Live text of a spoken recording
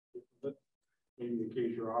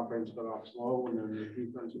case your offense got off slow and then the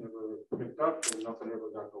defense never picked up and nothing ever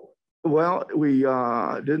got going? Well, we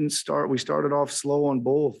didn't start. We started off slow on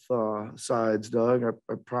both sides, Doug. I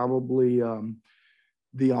probably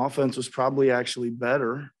the offense was probably actually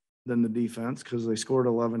better than the defense because they scored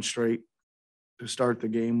 11 straight to start the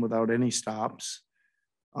game without any stops.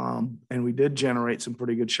 And we did generate some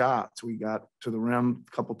pretty good shots. We got to the rim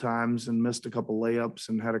a couple times and missed a couple layups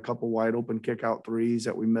and had a couple wide open kick out threes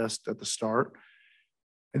that we missed at the start.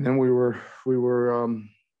 And then we were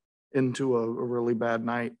into a really bad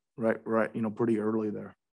night, right, pretty early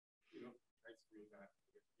there.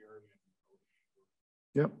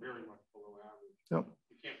 Yep. Very much below average. Yep.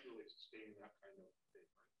 You can't really sustain that kind of thing,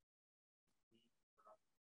 right?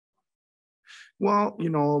 Well,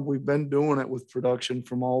 we've been doing it with production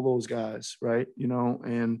from all those guys, right?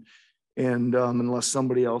 And unless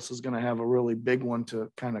somebody else is going to have a really big one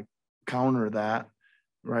to kind of counter that,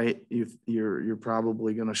 right? You're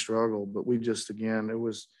probably going to struggle. But we just, again, they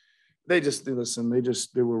were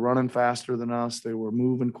running faster than us. They were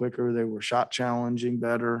moving quicker. They were shot challenging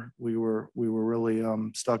better. We were really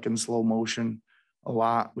stuck in slow motion a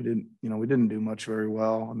lot. We didn't do much very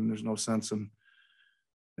well. I mean, there's no sense in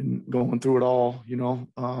going through it all,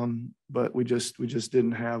 but we just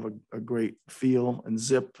didn't have a great feel and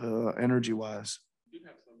zip energy wise. You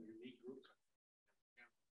have some unique groups.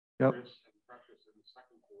 Yep. Chris and Precious in the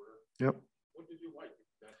second quarter. Yep. What did you like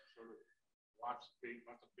that sort of lots of big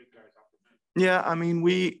guys off the bench? Yeah, I mean,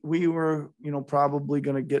 we were, probably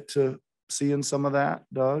going to get to seeing some of that,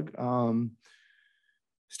 Doug.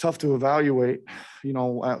 It's tough to evaluate,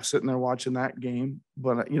 sitting there watching that game.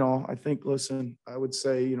 But, I think, listen, I would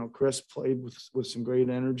say, Chris played with some great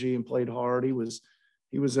energy and played hard. He was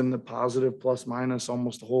in the positive plus minus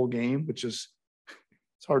almost the whole game, which is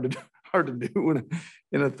it's hard to do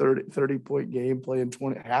in a 30-point game, playing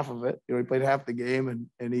half of it. He played half the game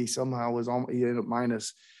and he somehow he ended up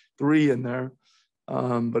 -3 in there.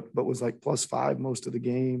 But was like +5 most of the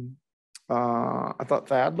game. I thought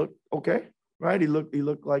Thad looked okay. Right. He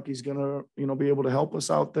looked like he's going to, be able to help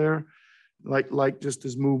us out there. Like just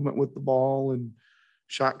his movement with the ball and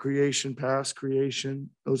shot creation, pass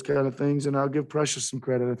creation, those kind of things. And I'll give Precious some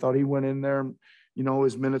credit. I thought he went in there,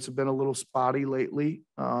 his minutes have been a little spotty lately.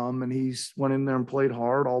 And he's went in there and played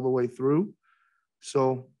hard all the way through.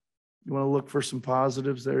 So you want to look for some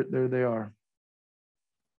positives there they are.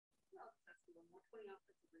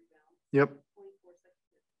 Yep.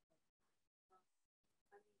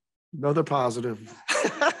 Another positive.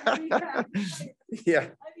 Yeah.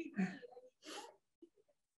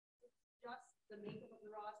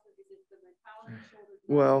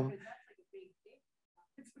 Well,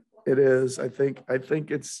 it is. I think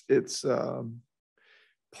it's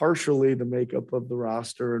partially the makeup of the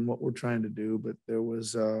roster and what we're trying to do, but there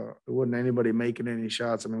wasn't anybody making any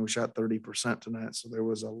shots. I mean, we shot 30% tonight, so there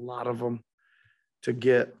was a lot of them to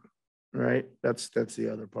get. Right. That's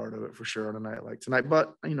the other part of it for sure on a night like tonight.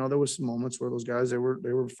 But, there was some moments where those guys, they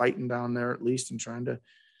were fighting down there at least and trying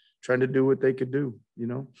to do what they could do,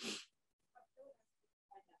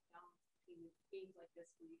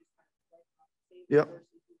 Yep.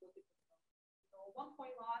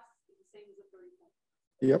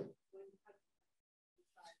 Yep.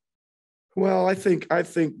 Well, I think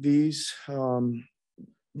these, they're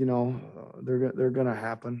going to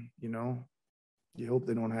happen, You hope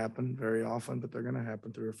they don't happen very often, but they're going to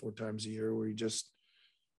happen 3 or 4 times a year where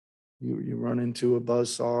you run into a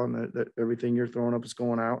buzzsaw and that everything you're throwing up is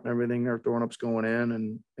going out and everything they're throwing up is going in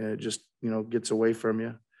and it just, gets away from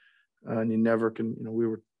you. And you never can,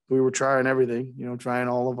 we were trying everything, trying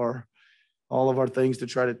all of our things to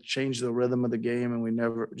try to change the rhythm of the game. And we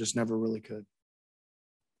never really could.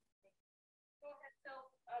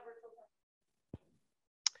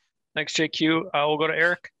 Thanks, JQ. We'll go to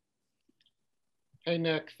Eric. Hey,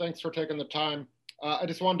 Nick, thanks for taking the time. I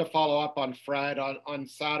just wanted to follow up on Fred. On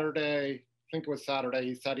Saturday, I think it was Saturday,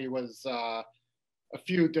 he said he was a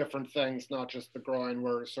few different things, not just the groin,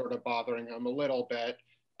 were sort of bothering him a little bit.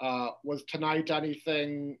 Was tonight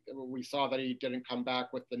anything? We saw that he didn't come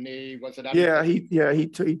back with the knee. Was it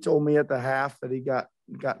anything? He told me at the half that he got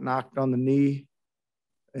knocked on the knee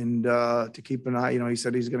and to keep an eye. He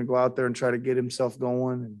said he's going to go out there and try to get himself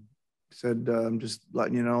going and said, I'm just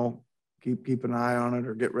letting you know. Keep an eye on it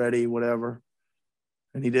or get ready, whatever.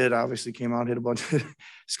 And he did. Obviously, came out, hit a bunch,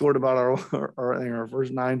 scored about our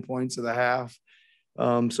first 9 points of the half.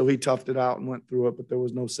 So he toughed it out and went through it, but there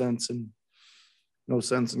was no sense in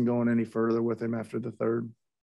going any further with him after the third.